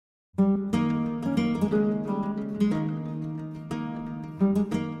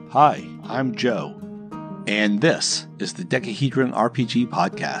Hi, I'm Joe, and this is the Decahedron RPG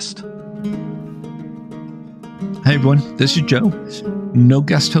Podcast. Hi everyone, this is Joe. No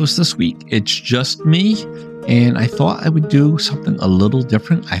guest host this week, it's just me, and I thought I would do something a little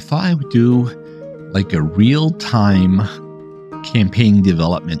different. I thought I would do like a real-time campaign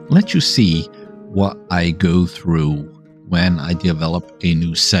development. Let you see what I go through when I develop a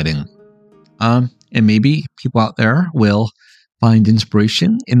new setting. And maybe people out there will find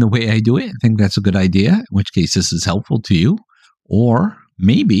inspiration in the way I do it. I think that's a good idea, in which case this is helpful to you. Or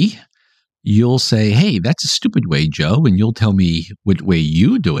maybe you'll say, hey, that's a stupid way, Joe, and you'll tell me which way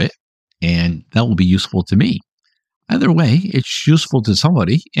you do it, and that will be useful to me. Either way, it's useful to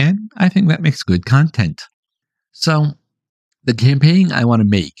somebody, and I think that makes good content. So the campaign I want to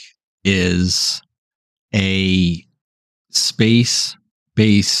make is a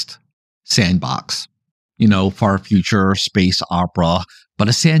space-based sandbox. Far future space opera, but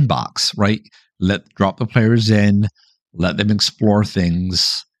a sandbox, right? Drop the players in, let them explore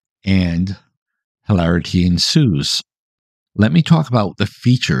things, and hilarity ensues. Let me talk about the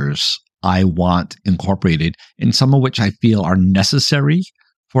features I want incorporated, and some of which I feel are necessary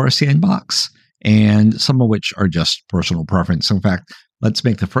for a sandbox, and some of which are just personal preference. In fact, let's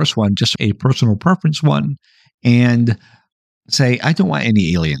make the first one just a personal preference one, and say, I don't want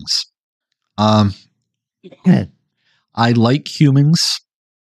any aliens. I like humans.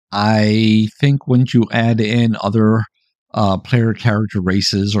 I think once you add in other player character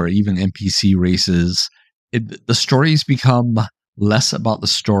races or even NPC races, the stories become less about the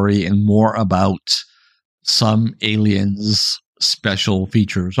story and more about some aliens' special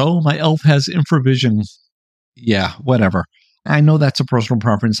features. Oh, my elf has infravision. Yeah, whatever. I know that's a personal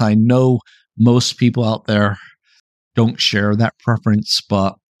preference. I know most people out there don't share that preference,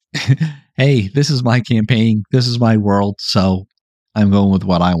 but hey, this is my campaign. This is my world. So I'm going with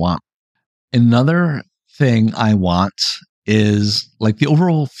what I want. Another thing I want is like the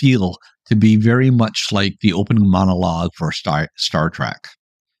overall feel to be very much like the opening monologue for Star Trek.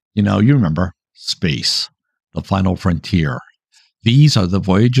 You remember space, the final frontier. These are the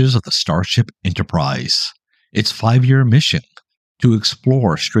voyages of the Starship Enterprise. Its 5-year mission to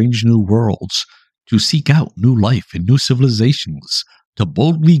explore strange new worlds, to seek out new life and new civilizations, to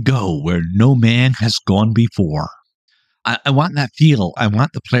boldly go where no man has gone before. I want that feel. I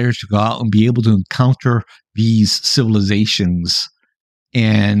want the players to go out and be able to encounter these civilizations.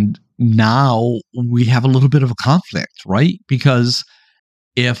 And now we have a little bit of a conflict, right? Because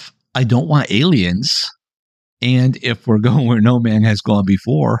if I don't want aliens, and if we're going where no man has gone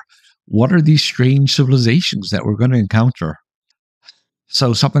before, what are these strange civilizations that we're going to encounter?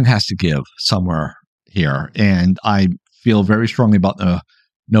 So something has to give somewhere here. And I feel very strongly about the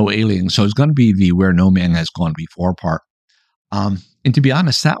no aliens. So it's going to be the where no man has gone before part. And to be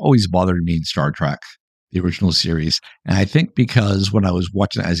honest, that always bothered me in Star Trek, the original series. And I think because when I was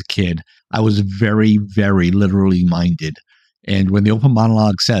watching it as a kid, I was very, very literally minded. And when the open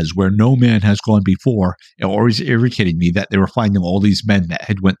monologue says where no man has gone before, it always irritated me that they were finding all these men that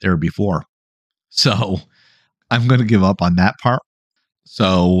had went there before. So I'm going to give up on that part.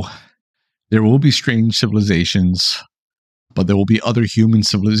 So there will be strange civilizations, but there will be other human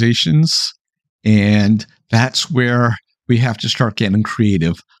civilizations. And that's where we have to start getting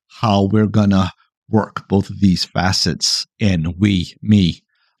creative, how we're going to work both of these facets in me.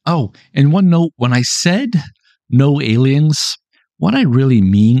 Oh, and one note, when I said no aliens, what I really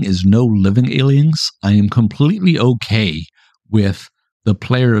mean is no living aliens. I am completely okay with the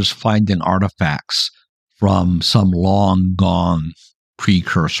players finding artifacts from some long gone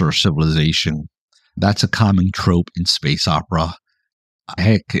precursor civilization. That's a common trope in space opera.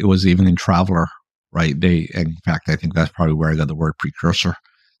 Heck, it was even in Traveler, right? In fact, I think that's probably where I got the word precursor.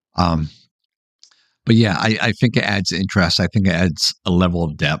 But yeah, I think it adds interest. I think it adds a level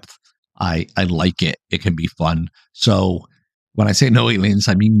of depth. I like it. It can be fun. So when I say no aliens,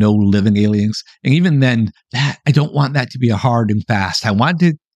 I mean no living aliens. And even then, I don't want that to be a hard and fast. I want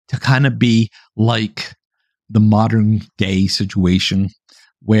it to kind of be like the modern day situation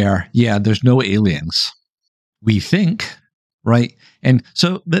where, yeah, there's no aliens. We think, right? And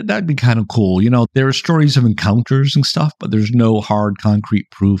so that'd be kind of cool. There are stories of encounters and stuff, but there's no hard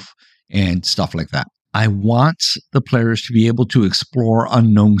concrete proof and stuff like that. I want the players to be able to explore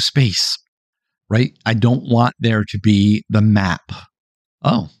unknown space, right? I don't want there to be the map.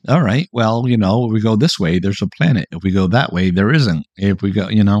 Oh, all right. Well, if we go this way, there's a planet. If we go that way, there isn't. If we go,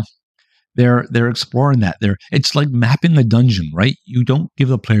 they're exploring that. It's like mapping a dungeon, right? You don't give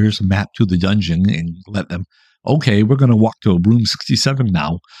the players a map to the dungeon and let them, okay, we're going to walk to a room 67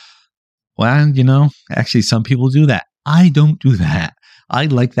 now. Well, actually, some people do that. I don't do that. I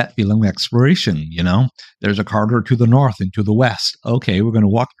like that feeling of exploration. There's a corridor to the north and to the west. Okay, we're going to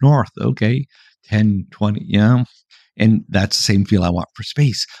walk north. Okay, 10, 20, and that's the same feel I want for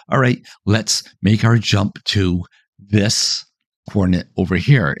space. All right, let's make our jump to this coordinate over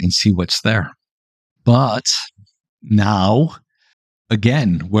here and see what's there. But now,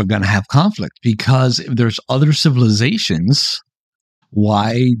 again, we're going to have conflict because if there's other civilizations,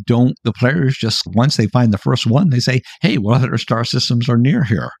 why don't the players just, once they find the first one, they say, hey, what other star systems are near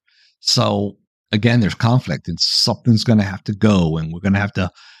here? So again, there's conflict and something's going to have to go, and we're going to have to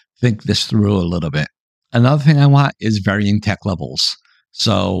think this through a little bit. Another thing I want is varying tech levels.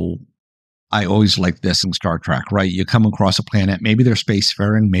 So I always like this in Star Trek, right? You come across a planet, maybe they're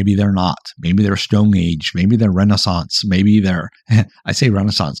spacefaring, maybe they're not. Maybe they're Stone Age, maybe they're Renaissance, maybe they're, I say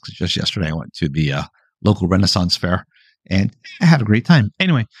Renaissance because just yesterday I went to the local Renaissance fair and I had a great time.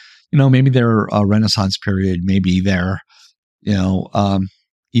 Anyway, maybe they're a Renaissance period, maybe they're,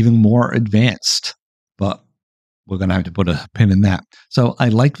 even more advanced, but we're going to have to put a pin in that. So I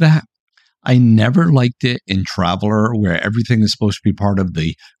like that. I never liked it in Traveler where everything is supposed to be part of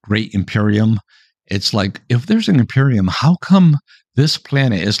the Great Imperium. It's like, if there's an Imperium, how come this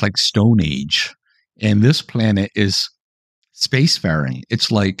planet is like Stone Age and this planet is spacefaring?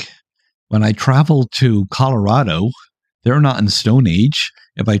 It's like when I travel to Colorado, they're not in the Stone Age.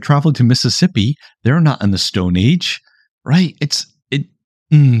 If I travel to Mississippi, they're not in the Stone Age, right?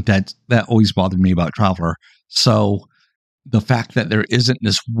 That always bothered me about Traveler. So the fact that there isn't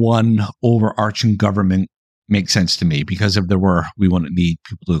this one overarching government makes sense to me, because if there were, we wouldn't need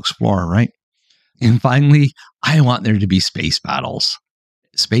people to explore, right? And finally, I want there to be space battles.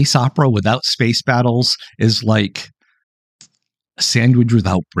 Space opera without space battles is like a sandwich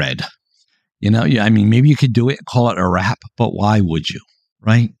without bread. Maybe you could do it, call it a wrap, but why would you,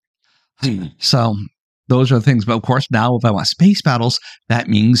 right? So those are things. But of course, now if I want space battles, that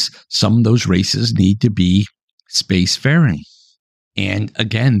means some of those races need to be spacefaring. And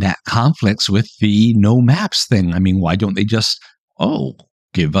again, that conflicts with the no maps thing. Why don't they just,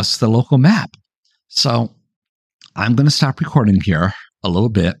 give us the local map? So I'm going to stop recording here a little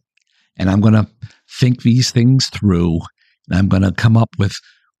bit, and I'm going to think these things through, and I'm going to come up with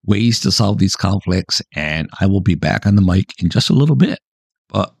ways to solve these conflicts, and I will be back on the mic in just a little bit.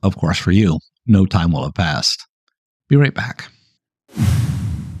 But of course, for you, no time will have passed. Be right back.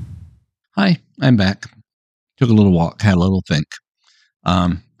 Hi, I'm back. Took a little walk, had a little think.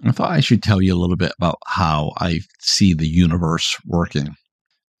 I thought I should tell you a little bit about how I see the universe working.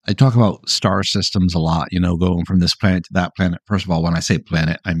 I talk about star systems a lot, going from this planet to that planet. First of all, when I say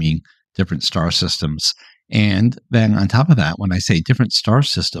planet, I mean different star systems. And then on top of that, when I say different star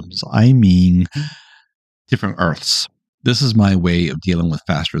systems, I mean different Earths. This is my way of dealing with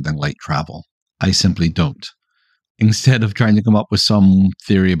faster than light travel. I simply don't. Instead of trying to come up with some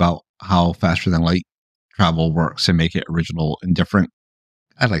theory about how faster than light travel works and make it original and different,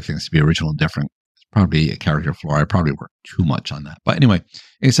 I like things to be original and different. It's probably a character flaw. I probably work too much on that. But anyway,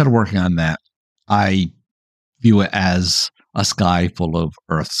 instead of working on that, I view it as a sky full of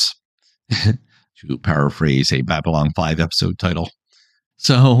Earths, to paraphrase a Babylon 5 episode title.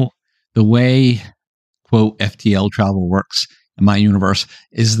 So the way, quote, FTL travel works in my universe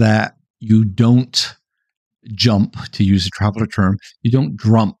is that you don't jump, to use a traveler term, you don't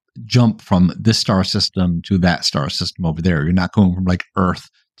jump from this star system to that star system over there. You're not going from like Earth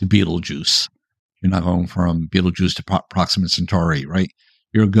to Betelgeuse. You're not going from Betelgeuse to Proxima Centauri, right?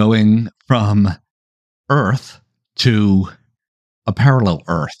 You're going from Earth to a parallel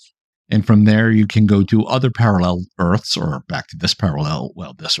Earth. And from there, you can go to other parallel Earths or back to this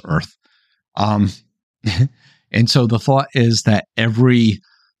this Earth. And so the thought is that every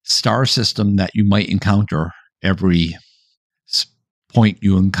star system that you might encounter, every point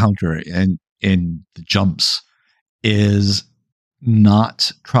you encounter in the jumps, is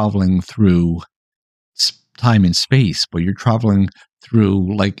not traveling through time and space, but you're traveling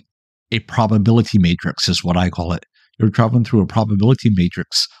through like a probability matrix is what I call it. You're traveling through a probability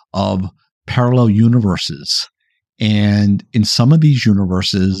matrix of parallel universes. And in some of these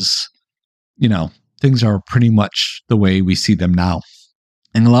universes, things are pretty much the way we see them now.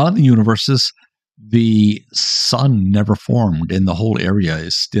 In a lot of the universes, the sun never formed and the whole area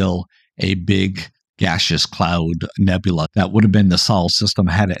is still a big gaseous cloud nebula that would have been the Sol system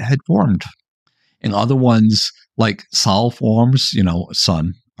had it had formed. In other ones, like Sol forms,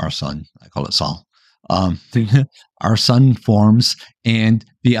 sun, our sun, I call it Sol. Our sun forms, and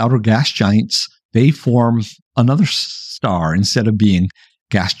the outer gas giants, they form another star instead of being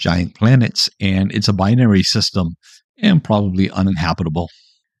gas giant planets, and it's a binary system and probably uninhabitable.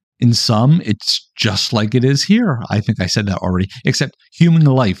 In some, it's just like it is here. I think I said that already, except human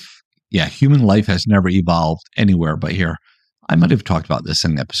life. Yeah, human life has never evolved anywhere but here. I might have talked about this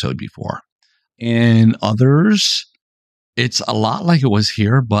in an episode before. In others, it's a lot like it was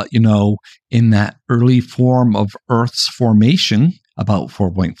here, but, in that early form of Earth's formation, about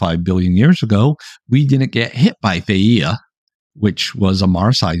 4.5 billion years ago, we didn't get hit by Theia, which was a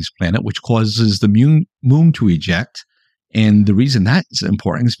Mars-sized planet, which causes the moon to eject. And the reason that's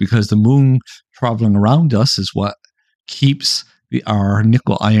important is because the moon traveling around us is what keeps our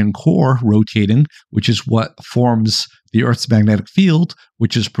nickel iron core rotating, which is what forms the Earth's magnetic field,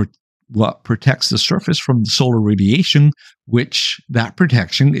 which is what protects the surface from the solar radiation, which that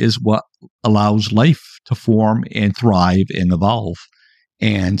protection is what allows life to form and thrive and evolve.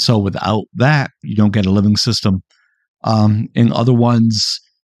 And so without that, you don't get a living system. In other ones,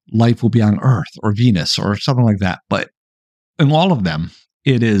 life will be on Earth or Venus or something like that. But in all of them,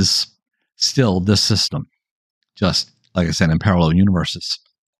 it is still this system, just like I said, in parallel universes.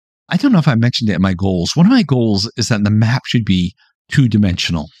 I don't know if I mentioned it in my goals. One of my goals is that the map should be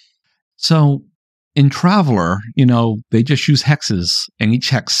two-dimensional. So in Traveler, they just use hexes, and each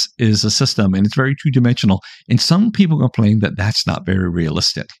hex is a system, and it's very two-dimensional. And some people complain that that's not very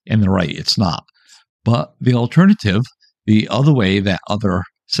realistic, and they're right, it's not. But the alternative, the other way that other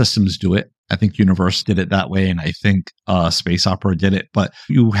systems do it, I think Universe did it that way, and I think Space Opera did it, but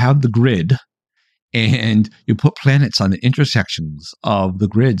you have the grid, and you put planets on the intersections of the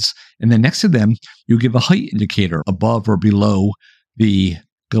grids, and then next to them, you give a height indicator above or below the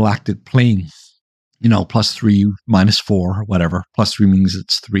galactic plane, +3, -4, whatever. +3 means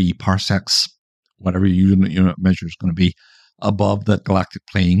it's 3 parsecs, whatever your unit measure is going to be, above the galactic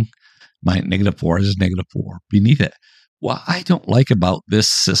plane. -4 is -4 beneath it. What I don't like about this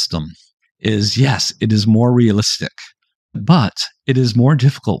system is, yes, it is more realistic, but it is more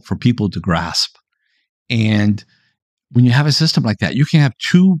difficult for people to grasp. And when you have a system like that, you can have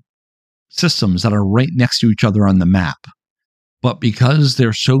two systems that are right next to each other on the map. But because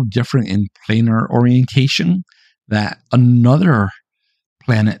they're so different in planar orientation, that another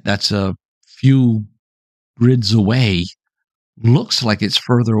planet that's a few grids away looks like it's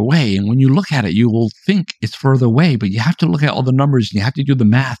further away. And when you look at it, you will think it's further away, but you have to look at all the numbers and you have to do the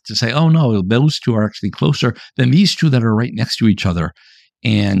math to say, oh no, those two are actually closer than these two that are right next to each other.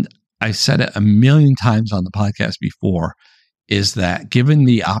 And I said it a million times on the podcast before, is that given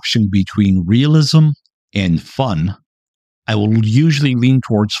the option between realism and fun, I will usually lean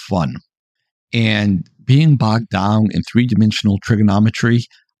towards fun. And being bogged down in three-dimensional trigonometry,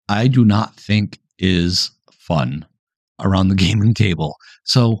 I do not think is fun around the gaming table.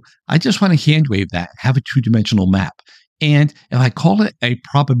 So I just want to hand wave that, have a two-dimensional map. And if I call it a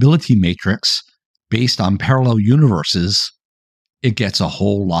probability matrix based on parallel universes, it gets a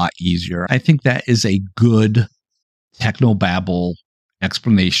whole lot easier. I think that is a good technobabble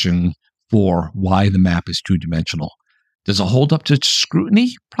explanation for why the map is two-dimensional. Does it hold up to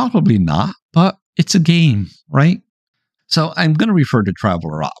scrutiny? Probably not, but it's a game, right? So I'm going to refer to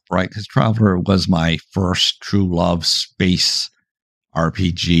Traveler up, right? Because Traveler was my first true love space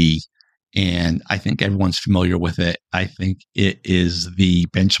RPG, and I think everyone's familiar with it. I think it is the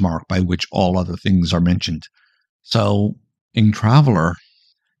benchmark by which all other things are mentioned. So in Traveler,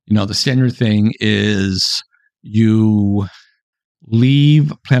 the standard thing is you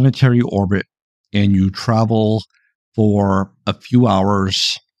leave planetary orbit and you travel for a few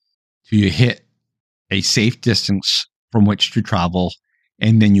hours till you hit a safe distance from which to travel,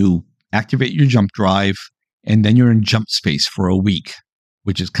 and then you activate your jump drive, and then you're in jump space for a week,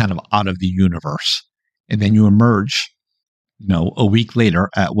 which is kind of out of the universe. And then you emerge, a week later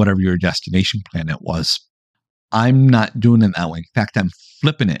at whatever your destination planet was. I'm not doing it that way. In fact, I'm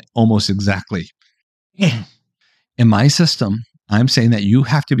flipping it almost exactly. In my system, I'm saying that you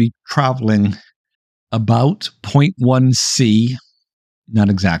have to be traveling about 0.1 C, not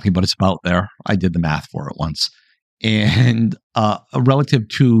exactly, but it's about there. I did the math for it once. And relative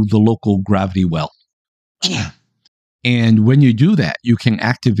to the local gravity well. And when you do that, you can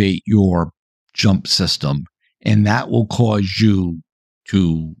activate your jump system, and that will cause you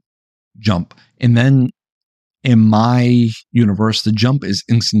to jump. And then in my universe, the jump is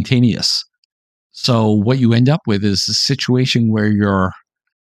instantaneous. So what you end up with is a situation where you're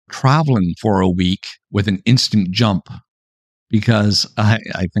traveling for a week with an instant jump, because I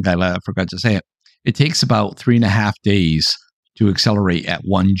think I forgot to say it. It takes about 3.5 days to accelerate at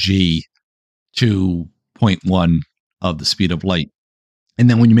 1G to 0.1 of the speed of light. And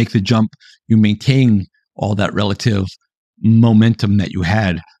then when you make the jump, you maintain all that relative momentum that you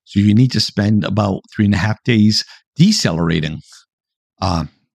had. So you need to spend about 3.5 days decelerating.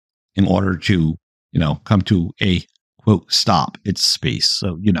 in order to, come to a quote stop. It's space.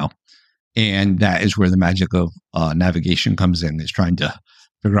 So, and that is where the magic of navigation comes in, is trying to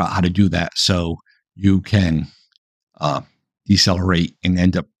figure out how to do that so you can decelerate and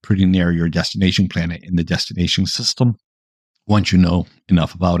end up pretty near your destination planet in the destination system once you know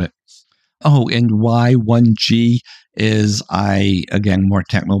enough about it. Oh, and why 1G is, again, more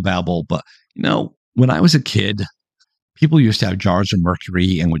technobabble, but, when I was a kid, people used to have jars of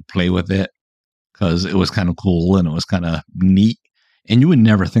mercury and would play with it because it was kind of cool and it was kind of neat. And you would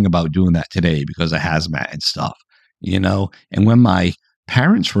never think about doing that today because of hazmat and stuff, And when my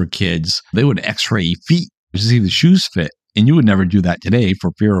parents were kids, they would x-ray feet to see if the shoes fit. And you would never do that today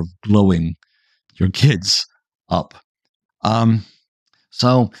for fear of blowing your kids up.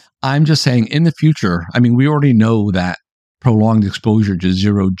 So I'm just saying, in the future, we already know that prolonged exposure to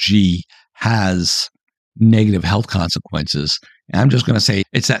 0G has negative health consequences. And I'm just going to say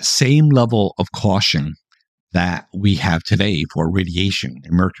it's that same level of caution that we have today for radiation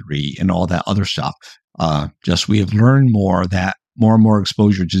and mercury and all that other stuff. Just we have learned more that more and more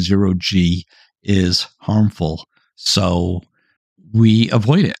exposure to 0G is harmful. So we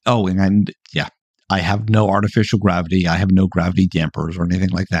avoid it. Oh, and yeah, I have no artificial gravity. I have no gravity dampers or anything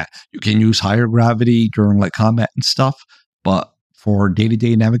like that. You can use higher gravity during like combat and stuff, but for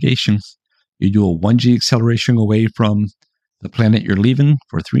day-to-day navigation, you do a 1G acceleration away from the planet you're leaving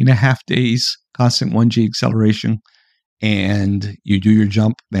for 3.5 days, constant 1G acceleration, and you do your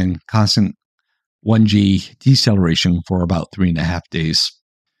jump, then constant 1G deceleration for about 3.5 days.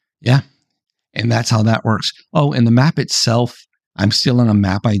 Yeah, and that's how that works. Oh, and the map itself, I'm still on a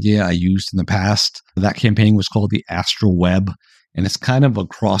map idea I used in the past. That campaign was called the Astral Web, and it's kind of a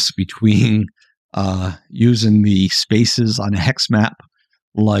cross between using the spaces on a hex map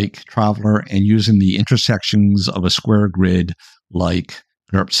like Traveler and using the intersections of a square grid like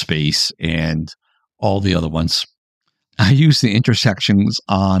GURP Space and all the other ones. I use the intersections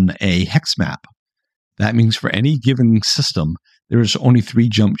on a hex map. That means for any given system, there's only 3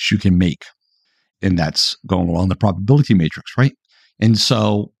 jumps you can make. And that's going along the probability matrix, right? And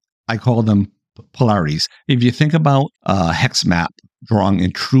so I call them polarities. If you think about a hex map drawn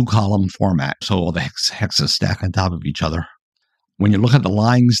in true column format, so all the hexes stack on top of each other, when you look at the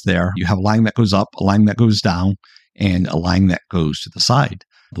lines there, you have a line that goes up, a line that goes down, and a line that goes to the side.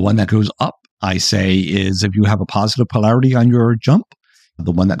 The one that goes up, I say, is if you have a positive polarity on your jump.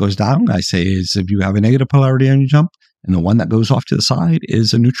 The one that goes down, I say, is if you have a negative polarity on your jump. And the one that goes off to the side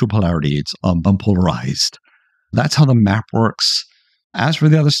is a neutral polarity. It's unpolarized. That's how the map works. As for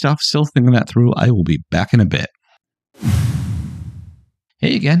the other stuff, still thinking that through. I will be back in a bit.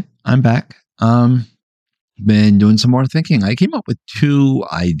 Hey again, I'm back. Been doing some more thinking. I came up with 2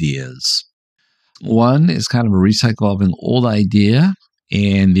 ideas. One is kind of a recycle of an old idea,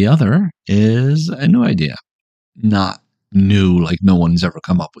 and the other is a new idea. Not new, like no one's ever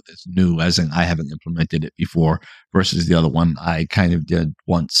come up with this. New, as in I haven't implemented it before, versus the other one I kind of did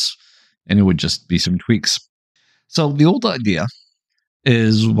once, and it would just be some tweaks. So the old idea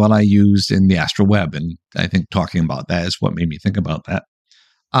is what I used in the Astral Web, and I think talking about that is what made me think about that.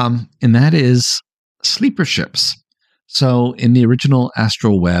 And that is sleeper ships. So in the original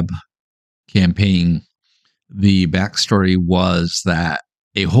Astral Web campaign, the backstory was that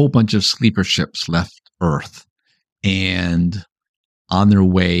a whole bunch of sleeper ships left Earth and on their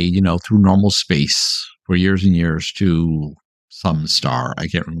way, through normal space for years and years to some star. I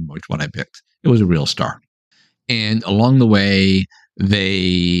can't remember which one I picked. It was a real star. And along the way,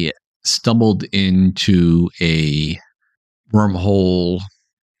 they stumbled into a wormhole,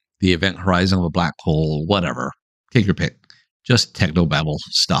 the event horizon of a black hole, whatever. Take your pick. Just technobabble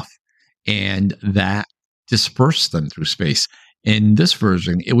stuff. And that dispersed them through space. In this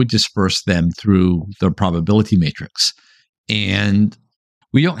version, it would disperse them through the probability matrix. And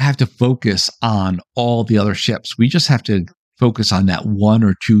we don't have to focus on all the other ships. We just have to focus on that 1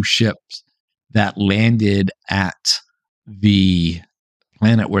 or 2 ships that landed at the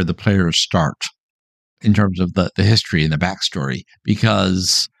planet where the players start in terms of the history and the backstory,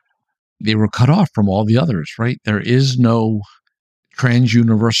 because they were cut off from all the others, right? There is no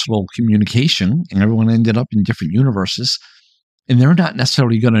trans-universal communication, and everyone ended up in different universes. And they're not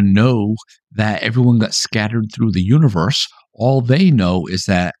necessarily going to know that everyone got scattered through the universe. All they know is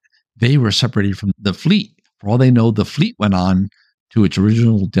that they were separated from the fleet. For all they know, the fleet went on to its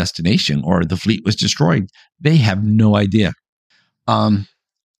original destination, or the fleet was destroyed. They have no idea. And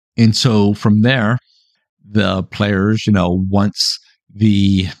so from there, the players, once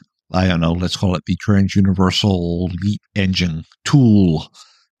the, I don't know, let's call it the trans-universal leap engine tool.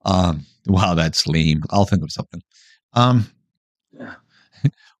 Wow, that's lame. I'll think of something.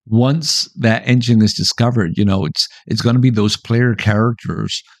 once that engine is discovered, it's going to be those player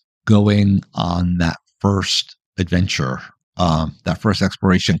characters going on that first adventure, that first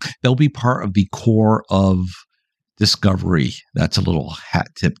exploration. They'll be part of the core of Discovery. That's a little hat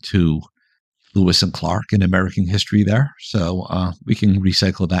tip to Lewis and Clark in American history there. So we can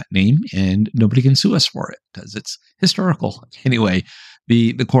recycle that name and nobody can sue us for it because it's historical. Anyway,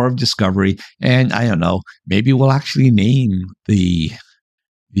 the core of Discovery. And I don't know, maybe we'll actually name the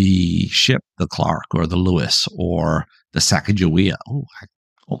ship the Clark or the Lewis or the Sacagawea. Oh, I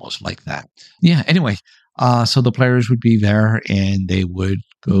almost like that. Yeah, anyway, so the players would be there and they would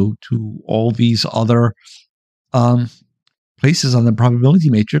go to all these other places on the probability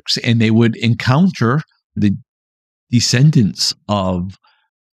matrix, and they would encounter the descendants of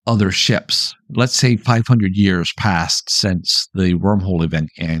other ships. Let's say 500 years passed since the wormhole event,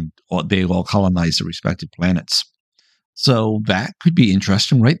 and they all colonized the respective planets. So that could be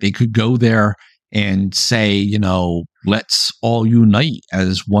interesting, right? They could go there and say, let's all unite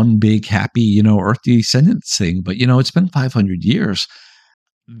as one big happy, Earth descendants thing. But, it's been 500 years.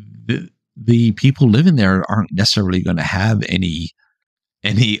 The people living there aren't necessarily going to have any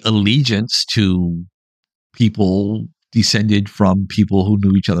allegiance to people descended from people who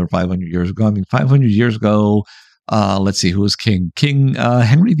knew each other 500 years ago. I mean, 500 years ago, let's see, who was king? King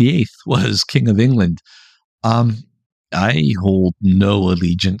Henry VIII was king of England. I hold no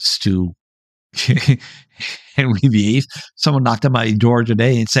allegiance to Henry VIII. Someone knocked on my door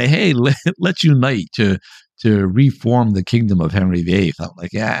today and say, "Hey, let's unite to reform the kingdom of Henry VIII." I'm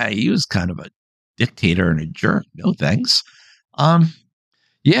like, yeah, he was kind of a dictator and a jerk. No thanks.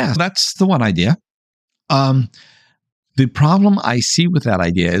 Yeah, that's the one idea. The problem I see with that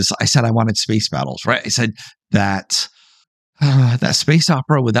idea is I said I wanted space battles, right? I said that that space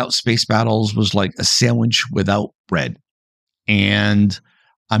opera without space battles was like a sandwich without bread. And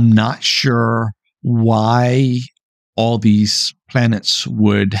I'm not sure why all these planets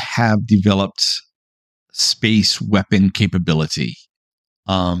would have developed space weapon capability.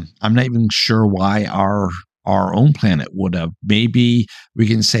 I'm not even sure why our own planet would have. Maybe we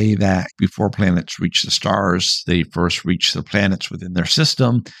can say that before planets reach the stars, they first reach the planets within their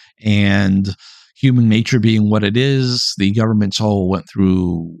system, and human nature being what it is, the governments all went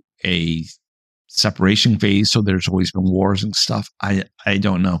through a separation phase, so there's always been wars and stuff. I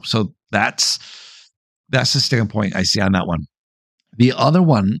don't know. So that's the standpoint I see on that one. The other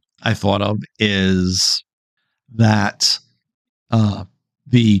one I thought of is that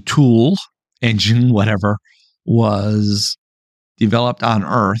the tool, engine, whatever, was developed on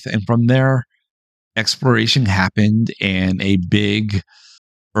Earth, and from there, exploration happened, and a big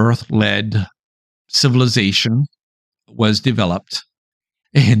Earth-led civilization was developed.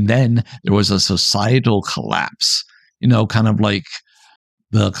 And then there was a societal collapse, kind of like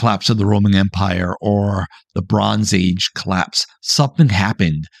the collapse of the Roman Empire or the Bronze Age collapse. Something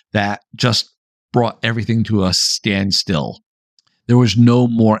happened that just brought everything to a standstill. There was no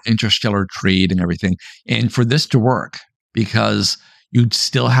more interstellar trade and everything. And for this to work, because you'd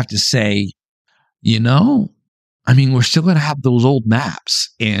still have to say, we're still going to have those old maps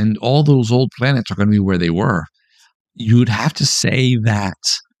and all those old planets are going to be where they were. You'd have to say that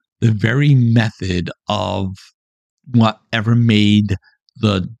the very method of whatever made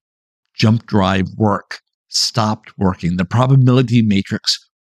the jump drive work stopped working. The probability matrix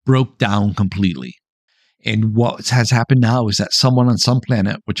broke down completely. And what has happened now is that someone on some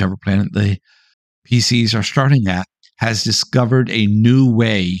planet, whichever planet the PCs are starting at, has discovered a new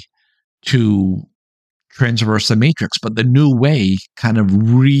way to transverse the matrix. But the new way kind of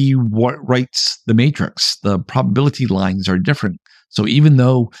rewrites the matrix. The probability lines are different. So even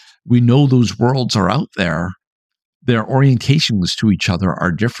though we know those worlds are out there, their orientations to each other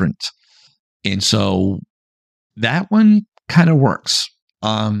are different. And so that one kind of works.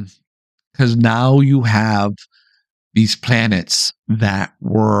 Because now you have these planets that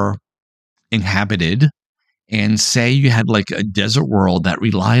were inhabited, and say you had like a desert world that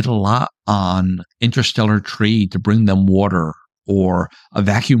relied a lot on interstellar trade to bring them water, or a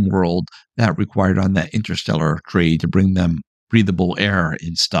vacuum world that required on that interstellar trade to bring them breathable air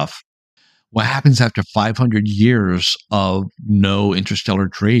and stuff. What happens after 500 years of no interstellar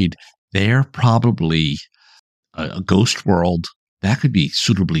trade? They're probably a ghost world. That could be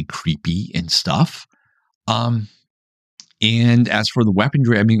suitably creepy and stuff. And as for the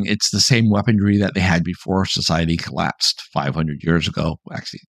weaponry, it's the same weaponry that they had before society collapsed 500 years ago.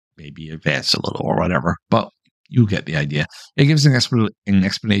 Actually, maybe advanced a little or whatever, but you get the idea. It gives an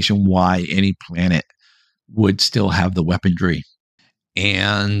explanation why any planet would still have the weaponry.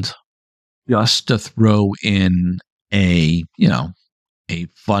 And just to throw in a a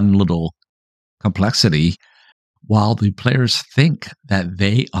fun little complexity, while the players think that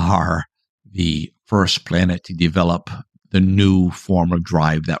they are the first planet to develop the new form of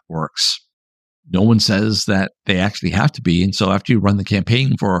drive that works. No one says that they actually have to be. And so after you run the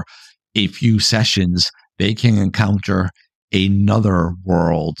campaign for a few sessions, they can encounter another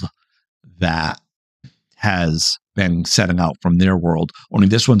world that has been setting out from their world. Only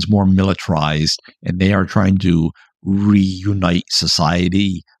this one's more militarized, and they are trying to reunite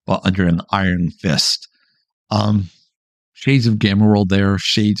society, but under an iron fist. Shades of Gamma World there,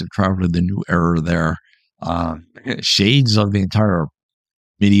 shades of Travel to the New Era there, shades of the entire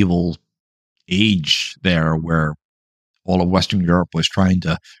medieval age there, where all of Western Europe was trying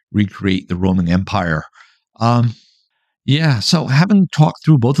to recreate the Roman Empire. So having talked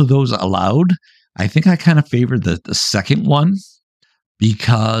through both of those aloud, I think I kind of favored the second one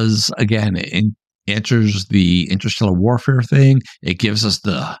because, again, it answers the interstellar warfare thing. It gives us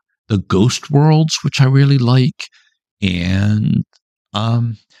the ghost worlds, which I really like. And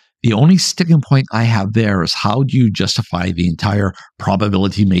the only sticking point I have there is how do you justify the entire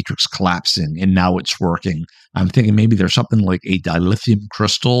probability matrix collapsing and now it's working? I'm thinking maybe there's something like a dilithium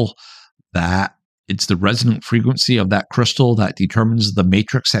crystal that it's the resonant frequency of that crystal that determines the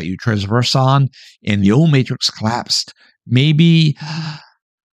matrix that you traverse on, and the old matrix collapsed. Maybe,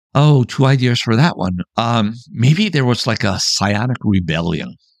 two ideas for that one. Maybe there was like a psionic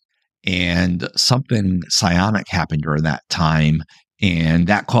rebellion, and something psionic happened during that time, and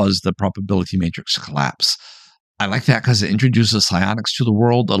that caused the probability matrix to collapse. I like that because it introduces psionics to the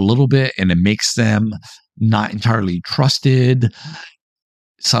world a little bit, and it makes them not entirely trusted.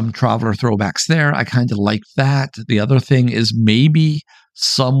 Some Traveler throwbacks there. I kind of like that. The other thing is maybe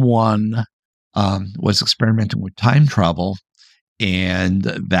someone was experimenting with time travel, and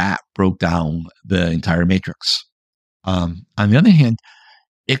that broke down the entire matrix. On the other hand,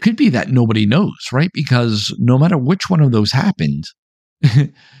 it could be that nobody knows, right? Because no matter which one of those happened,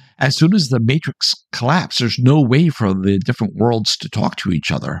 as soon as the matrix collapsed, there's no way for the different worlds to talk to each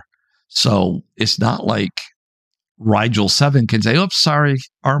other. So it's not like Rigel 7 can say, oops, sorry,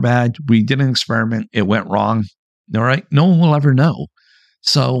 our bad. We did an experiment. It went wrong. All right. No one will ever know.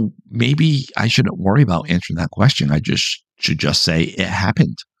 So maybe I shouldn't worry about answering that question. I should just say it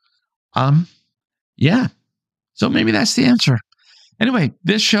happened. So maybe that's the answer. Anyway,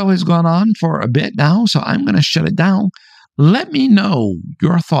 this show has gone on for a bit now, so I'm going to shut it down. Let me know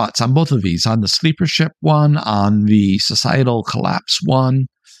your thoughts on both of these, on the sleeper ship one, on the societal collapse one.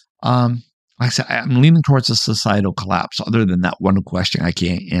 Like I said, I'm leaning towards the societal collapse. Other than that one question, I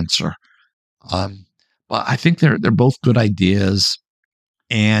can't answer. But I think they're both good ideas.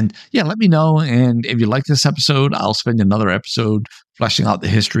 And let me know. And if you like this episode, I'll spend another episode fleshing out the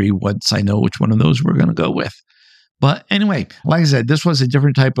history once I know which one of those we're going to go with. But anyway, like I said, this was a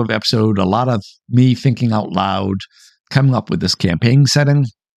different type of episode. A lot of me thinking out loud, coming up with this campaign setting.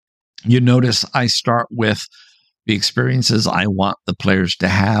 You notice I start with the experiences I want the players to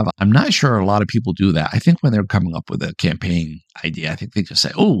have. I'm not sure a lot of people do that. I think when they're coming up with a campaign idea, I think they just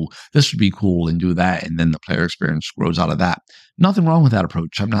say, oh, this would be cool, and do that. And then the player experience grows out of that. Nothing wrong with that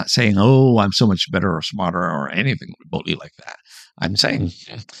approach. I'm not saying, oh, I'm so much better or smarter or anything remotely like that. I'm saying,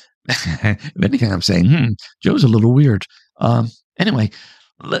 if anything, I'm saying, Joe's a little weird. Anyway,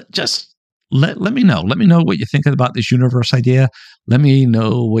 let me know. Let me know what you think about this universe idea. Let me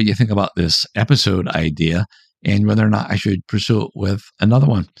know what you think about this episode idea, and whether or not I should pursue it with another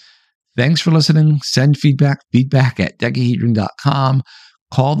one. Thanks for listening. Send feedback at decahedron.com.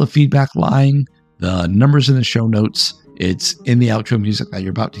 Call the feedback line. The number's in the show notes. It's in the outro music that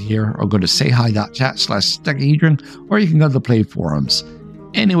you're about to hear, or go to sayhi.chat/decahedron, or you can go to the Play forums.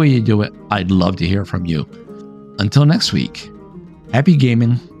 Any way you do it, I'd love to hear from you. Until next week, happy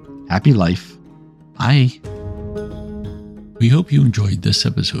gaming, happy life. Bye. We hope you enjoyed this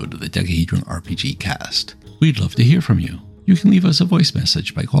episode of the Decahedron RPG Cast. We'd love to hear from you. You can leave us a voice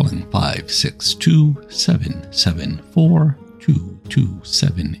message by calling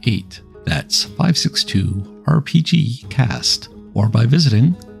 562-774-2278. That's 562-RPG-CAST. Or by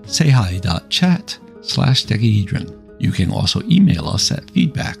visiting sayhi.chat/decahedron. You can also email us at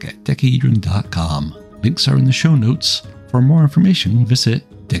feedback@decahedron.com. Links are in the show notes. For more information, visit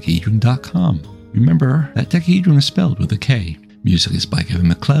decahedron.com. Remember that Decahedron is spelled with a K. Music is by Kevin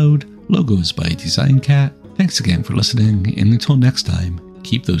MacLeod. Logos by Design Cat. Thanks again for listening, and until next time,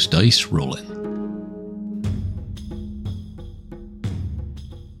 keep those dice rolling.